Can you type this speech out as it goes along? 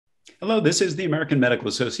Hello, this is the American Medical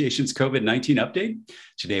Association's COVID-19 update.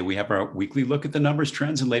 Today, we have our weekly look at the numbers,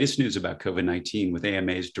 trends, and latest news about COVID-19 with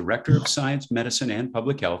AMA's Director of Science, Medicine, and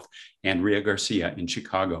Public Health, Andrea Garcia in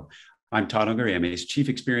Chicago. I'm Todd Unger, AMA's Chief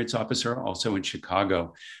Experience Officer, also in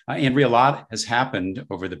Chicago. Andrea, a lot has happened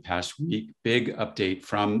over the past week. Big update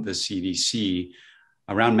from the CDC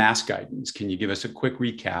around mask guidance. Can you give us a quick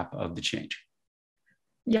recap of the change?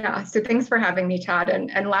 Yeah, so thanks for having me, Todd.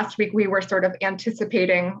 And last week we were sort of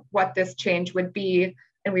anticipating what this change would be,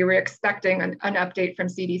 and we were expecting an update from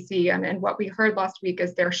CDC. And what we heard last week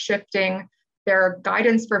is they're shifting their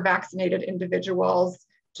guidance for vaccinated individuals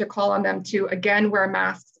to call on them to, again, wear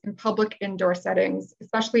masks in public indoor settings,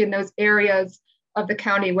 especially in those areas of the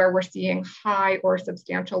county where we're seeing high or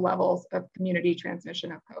substantial levels of community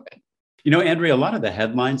transmission of COVID. You know, Andrea, a lot of the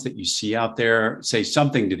headlines that you see out there say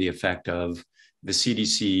something to the effect of the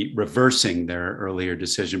CDC reversing their earlier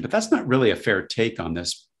decision, but that's not really a fair take on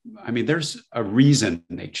this. I mean, there's a reason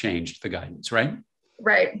they changed the guidance, right?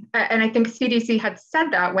 Right. And I think CDC had said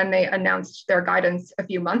that when they announced their guidance a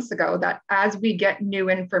few months ago, that as we get new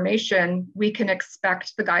information, we can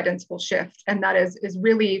expect the guidance will shift. And that is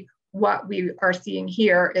really what we are seeing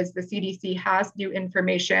here is the CDC has new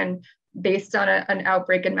information based on an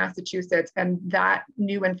outbreak in Massachusetts, and that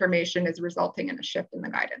new information is resulting in a shift in the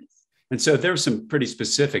guidance. And so there's some pretty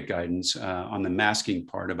specific guidance on the masking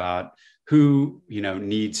part about who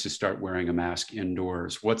needs to start wearing a mask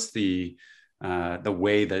indoors. What's the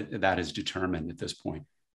way that is determined at this point?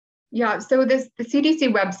 Yeah, so the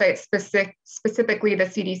CDC website, specifically the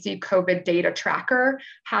CDC COVID Data Tracker,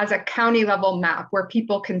 has a county level map where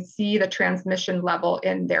people can see the transmission level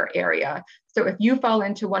in their area. So if you fall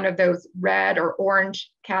into one of those red or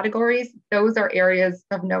orange categories, those are areas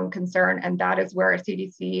of known concern, and that is where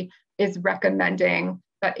CDC is recommending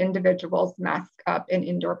that individuals mask up in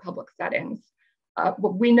indoor public settings.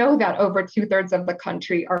 We know that over 2/3 of the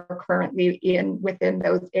country are currently within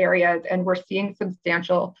those areas, and we're seeing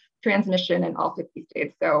substantial transmission in all 50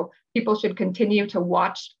 states. So people should continue to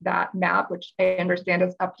watch that map, which I understand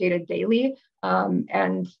is updated daily,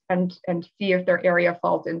 and see if their area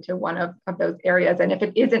falls into one of those areas. And if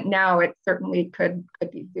it isn't now, it certainly could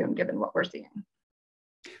be soon, given what we're seeing.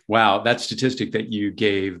 Wow, that statistic that you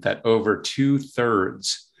gave, that over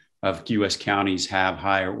 2/3 of US counties have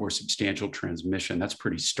higher or substantial transmission, that's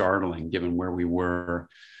pretty startling given where we were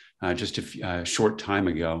just a short time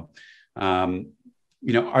ago.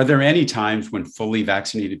 Are there any times when fully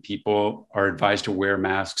vaccinated people are advised to wear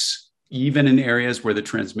masks, even in areas where the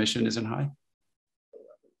transmission isn't high?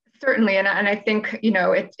 Certainly, and I think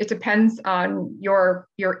it depends on your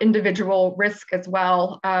individual risk as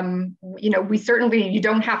well. You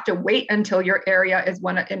don't have to wait until your area is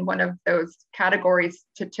in one of those categories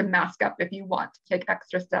to mask up if you want to take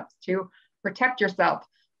extra steps to protect yourself.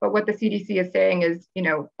 But what the CDC is saying is,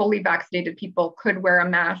 fully vaccinated people could wear a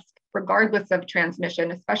mask regardless of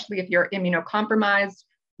transmission, especially if you're immunocompromised,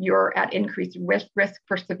 you're at increased risk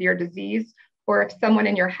for severe disease, or if someone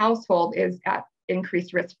in your household is at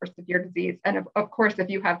increased risk for severe disease. And of course, if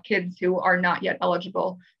you have kids who are not yet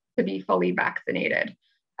eligible to be fully vaccinated.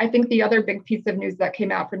 I think the other big piece of news that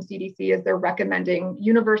came out from CDC is they're recommending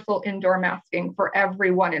universal indoor masking for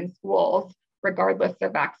everyone in schools, regardless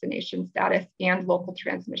of vaccination status and local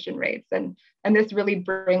transmission rates. And this really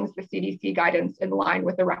brings the CDC guidance in line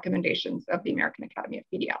with the recommendations of the American Academy of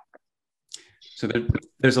Pediatrics. So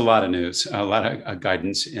there's a lot of news, a lot of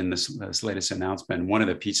guidance in this latest announcement. One of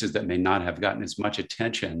the pieces that may not have gotten as much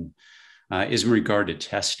attention is in regard to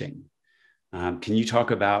testing. Can you talk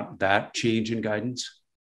about that change in guidance?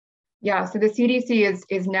 Yeah, so the CDC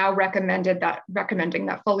is now recommending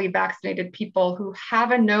that fully vaccinated people who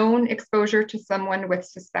have a known exposure to someone with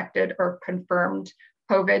suspected or confirmed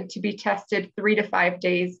COVID to be tested 3 to 5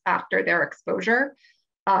 days after their exposure.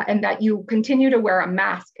 And that you continue to wear a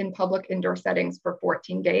mask in public indoor settings for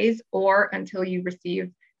 14 days or until you receive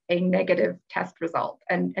a negative test result.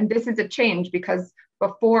 And this is a change because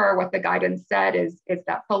before what the guidance said is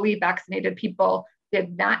that fully vaccinated people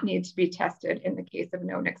did not need to be tested in the case of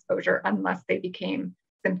known exposure unless they became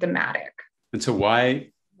symptomatic. And so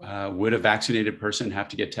why would a vaccinated person have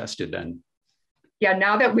to get tested then? Yeah,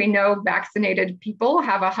 now that we know vaccinated people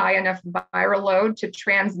have a high enough viral load to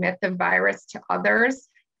transmit the virus to others,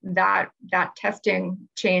 that testing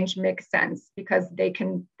change makes sense because they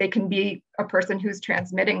can be a person who's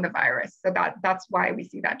transmitting the virus. So that's why we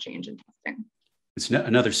see that change in testing. It's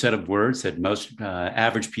another set of words that most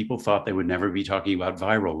average people thought they would never be talking about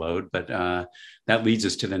viral load, but that leads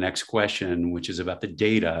us to the next question, which is about the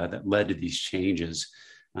data that led to these changes.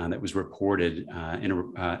 that was reported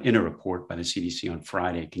in a report by the CDC on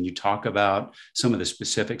Friday. Can you talk about some of the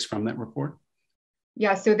specifics from that report?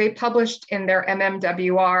 Yeah, so they published in their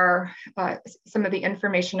MMWR some of the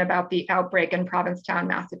information about the outbreak in Provincetown,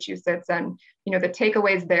 Massachusetts. And, the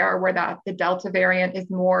takeaways there were that the Delta variant is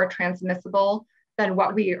more transmissible than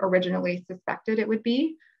what we originally suspected it would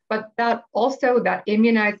be, but that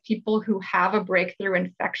immunized people who have a breakthrough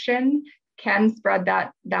infection can spread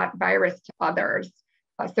that virus to others.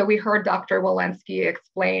 So we heard Dr. Walensky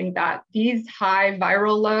explain that these high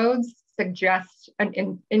viral loads suggest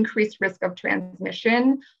an increased risk of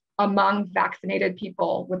transmission among vaccinated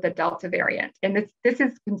people with the Delta variant. And this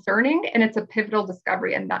is concerning, and it's a pivotal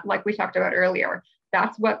discovery. And that, like we talked about earlier,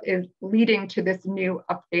 that's what is leading to this new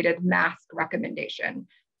updated mask recommendation.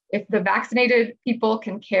 If the vaccinated people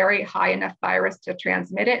can carry high enough virus to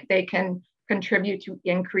transmit it, they can contribute to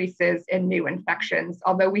increases in new infections,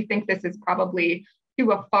 although we think this is probably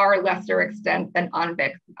to a far lesser extent than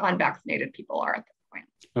unvaccinated people are at this point.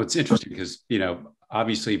 Oh, it's interesting because,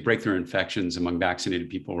 obviously breakthrough infections among vaccinated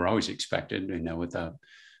people were always expected, what the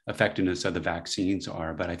effectiveness of the vaccines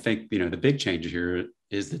are. But I think, the big change here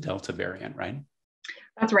is the Delta variant, right?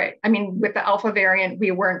 That's right. I mean, with the Alpha variant,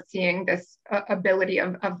 we weren't seeing this ability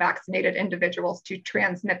of vaccinated individuals to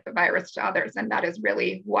transmit the virus to others. And that is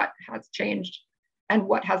really what has changed and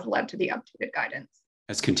what has led to the updated guidance.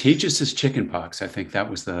 As contagious as chickenpox, I think that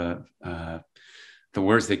was the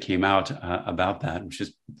words that came out about that, which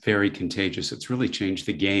is very contagious. It's really changed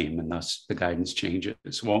the game, and thus the guidance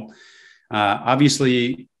changes. Well,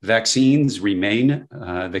 obviously, vaccines remain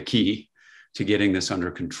the key to getting this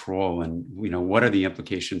under control. And what are the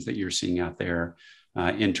implications that you're seeing out there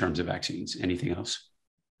in terms of vaccines? Anything else?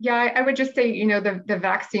 Yeah, I would just say, the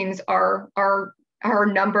vaccines are our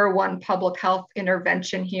number one public health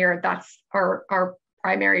intervention here. That's our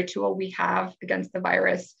primary tool we have against the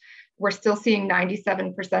virus. We're still seeing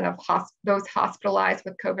 97% of those hospitalized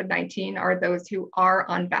with COVID-19 are those who are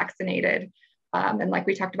unvaccinated. And like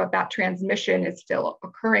we talked about, that transmission is still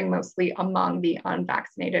occurring mostly among the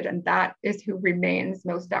unvaccinated, and that is who remains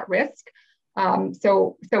most at risk.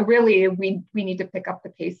 So really, we need to pick up the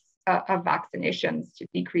pace of vaccinations to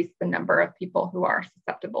decrease the number of people who are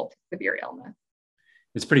susceptible to severe illness.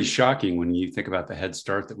 It's pretty shocking when you think about the head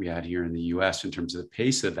start that we had here in the US in terms of the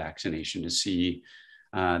pace of vaccination to see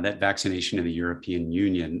that vaccination in the European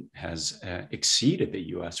Union has exceeded the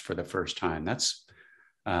US for the first time. That's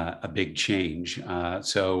a big change.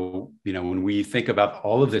 So, when we think about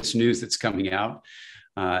all of this news that's coming out,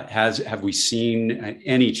 have we seen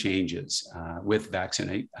any changes with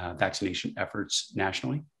vaccination efforts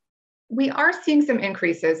nationally? We are seeing some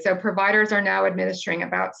increases. So providers are now administering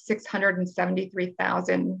about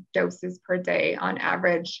 673,000 doses per day on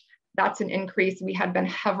average. That's an increase. We had been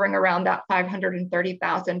hovering around that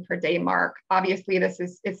 530,000 per day mark. Obviously, this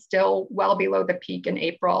is still well below the peak in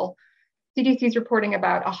April. CDC is reporting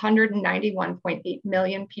about 191.8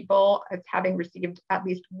 million people as having received at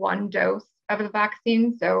least one dose of the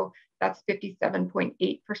vaccine. So that's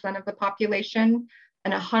 57.8% of the population,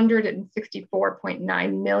 and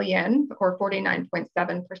 164.9 million, or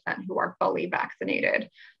 49.7%, who are fully vaccinated.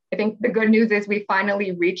 I think the good news is we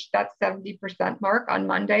finally reached that 70% mark on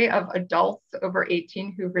Monday of adults over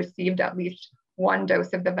 18 who received at least one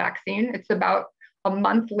dose of the vaccine. It's about a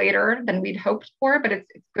month later than we'd hoped for, but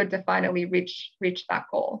it's good to finally reach that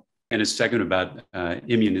goal. And a segment about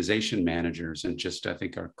immunization managers, and just I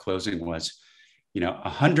think our closing was,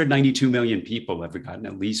 192 million people have gotten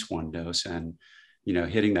at least one dose, and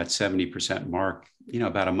hitting that 70% mark,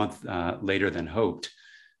 about a month later than hoped.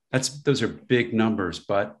 Those are big numbers,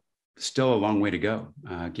 but still a long way to go,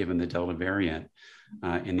 given the Delta variant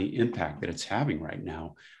and the impact that it's having right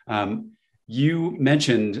now. You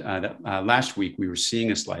mentioned that last week we were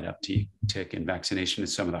seeing a slight uptick in vaccination in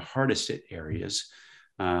some of the hardest hit areas.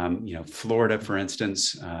 Florida, for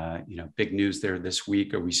instance, big news there this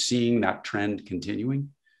week. Are we seeing that trend continuing?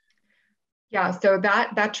 Yeah, so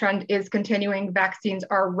that trend is continuing. Vaccines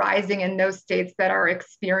are rising in those states that are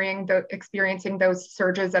experiencing those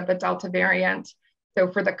surges of the Delta variant.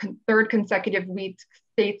 So for the third consecutive week,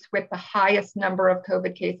 states with the highest number of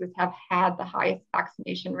COVID cases have had the highest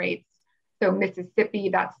vaccination rates. So Mississippi,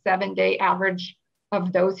 that 7-day average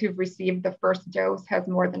of those who've received the first dose has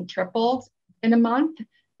more than tripled in a month.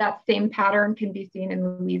 That same pattern can be seen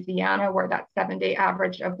in Louisiana, where that 7-day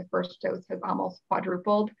average of the first dose has almost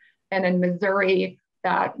quadrupled. And in Missouri,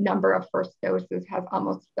 that number of first doses has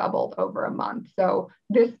almost doubled over a month. So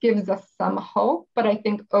this gives us some hope, but I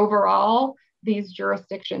think overall, these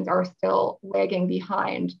jurisdictions are still lagging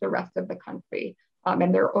behind the rest of the country.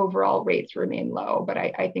 and their overall rates remain low. But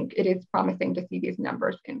I think it is promising to see these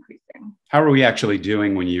numbers increasing. How are we actually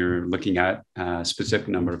doing when you're looking at a specific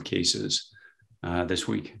number of cases this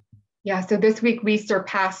week? Yeah, so this week we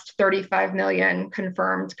surpassed 35 million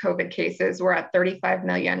confirmed COVID cases. We're at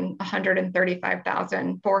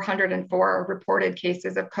 35,135,404 reported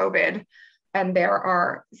cases of COVID. And there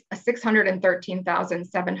are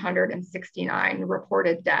 613,769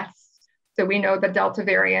 reported deaths. So we know the Delta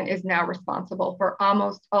variant is now responsible for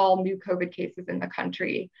almost all new COVID cases in the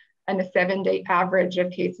country. And the 7-day average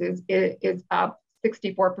of cases is up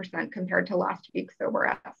 64% compared to last week. So we're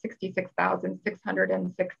at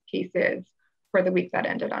 66,606 cases for the week that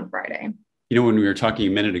ended on Friday. You know, when we were talking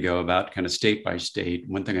a minute ago about kind of state by state,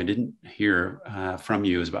 one thing I didn't hear from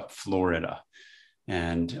you is about Florida.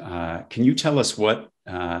 And can you tell us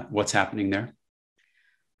what's happening there?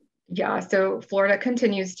 Yeah, so Florida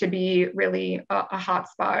continues to be really a hot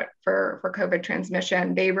spot for COVID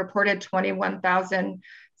transmission. They reported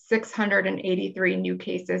 21,683 new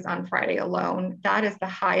cases on Friday alone. That is the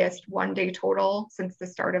highest one-day total since the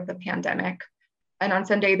start of the pandemic. And on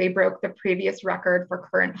Sunday, they broke the previous record for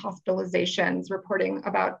current hospitalizations, reporting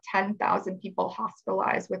about 10,000 people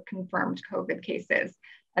hospitalized with confirmed COVID cases.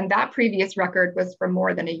 And that previous record was from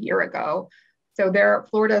more than a year ago. So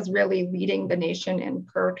Florida is really leading the nation in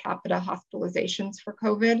per capita hospitalizations for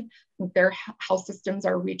COVID. Their health systems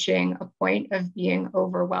are reaching a point of being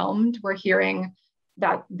overwhelmed. We're hearing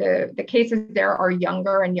that the cases there are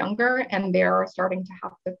younger and younger, and they're starting to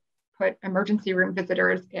have to put emergency room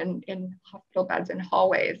visitors in hospital beds and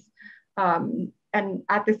hallways. And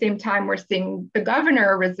at the same time, we're seeing the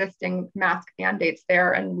governor resisting mask mandates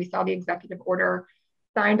there. And we saw the executive order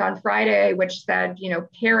signed on Friday, which said,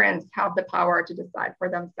 parents have the power to decide for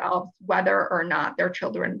themselves whether or not their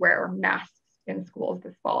children wear masks in schools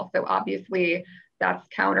this fall. So obviously that's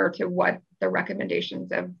counter to what the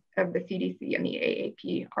recommendations of the CDC and the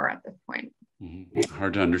AAP are at this point. Mm-hmm.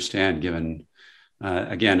 Hard to understand given,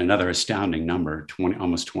 again, another astounding number,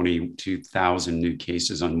 almost 22,000 new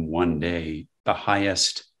cases on one day, the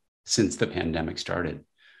highest since the pandemic started.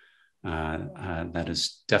 That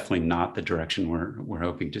is definitely not the direction we're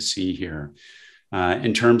hoping to see here.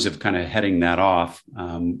 In terms of kind of heading that off,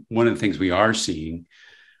 one of the things we are seeing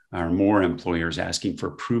are more employers asking for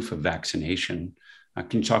proof of vaccination.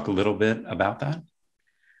 Can you talk a little bit about that?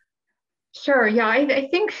 Sure. Yeah, I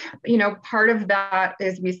think, part of that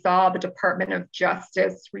is we saw the Department of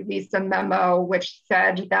Justice release a memo which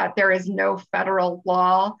said that there is no federal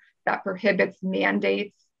law that prohibits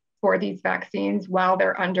mandates for these vaccines while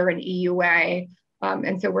they're under an EUA.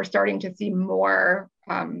 And so we're starting to see more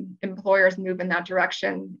employers move in that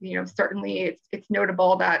direction. Certainly it's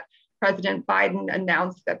notable that President Biden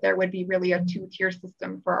announced that there would be really a two-tier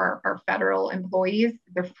system for our federal employees.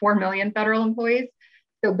 There are 4 million federal employees.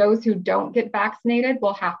 So those who don't get vaccinated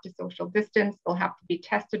will have to social distance, they'll have to be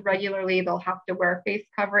tested regularly, they'll have to wear face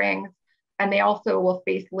coverings, and they also will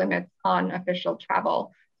face limits on official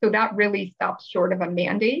travel. So that really stops short of a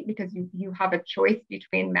mandate because you have a choice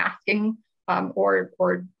between masking or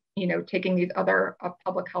taking these other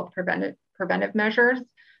public health preventive measures.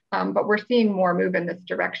 But we're seeing more move in this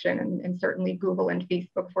direction, and certainly Google and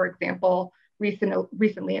Facebook, for example,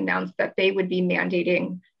 recently announced that they would be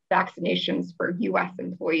mandating vaccinations for US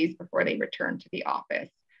employees before they return to the office.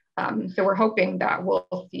 So we're hoping that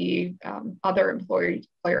we'll see other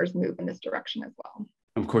employers move in this direction as well.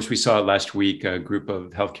 Of course, we saw last week a group of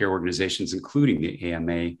healthcare organizations, including the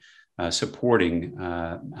AMA, supporting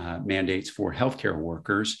mandates for healthcare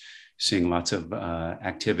workers, seeing lots of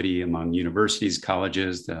activity among universities,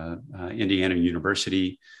 colleges. The Indiana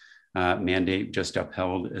University mandate just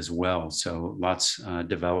upheld as well. So lots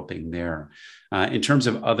developing there. In terms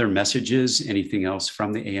of other messages, anything else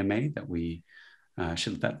from the AMA that we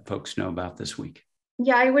should let folks know about this week?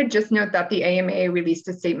 Yeah, I would just note that the AMA released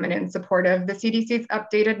a statement in support of the CDC's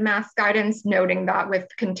updated mask guidance, noting that with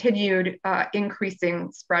continued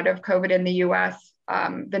increasing spread of COVID in the US,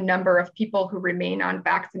 the number of people who remain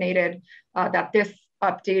unvaccinated, that this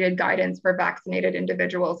updated guidance for vaccinated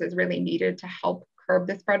individuals is really needed to help curb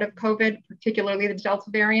the spread of COVID, particularly the Delta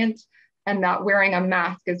variant, and that wearing a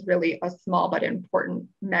mask is really a small but important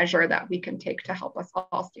measure that we can take to help us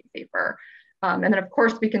all stay safer. And then, of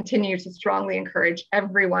course, we continue to strongly encourage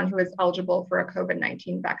everyone who is eligible for a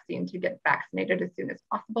COVID-19 vaccine to get vaccinated as soon as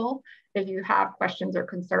possible. If you have questions or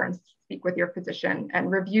concerns, speak with your physician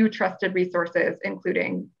and review trusted resources,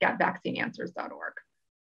 including getvaccineanswers.org.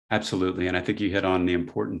 Absolutely. And I think you hit on the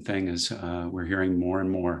important thing is we're hearing more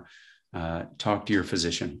and more, talk to your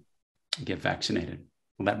physician, get vaccinated.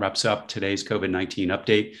 Well, that wraps up today's COVID-19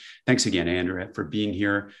 update. Thanks again, Andrea, for being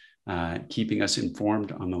here. keeping us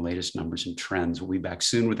informed on the latest numbers and trends. We'll be back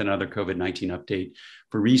soon with another COVID-19 update.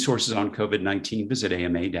 For resources on COVID-19, visit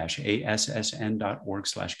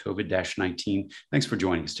ama-assn.org/COVID-19. Thanks for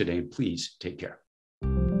joining us today, and please take care.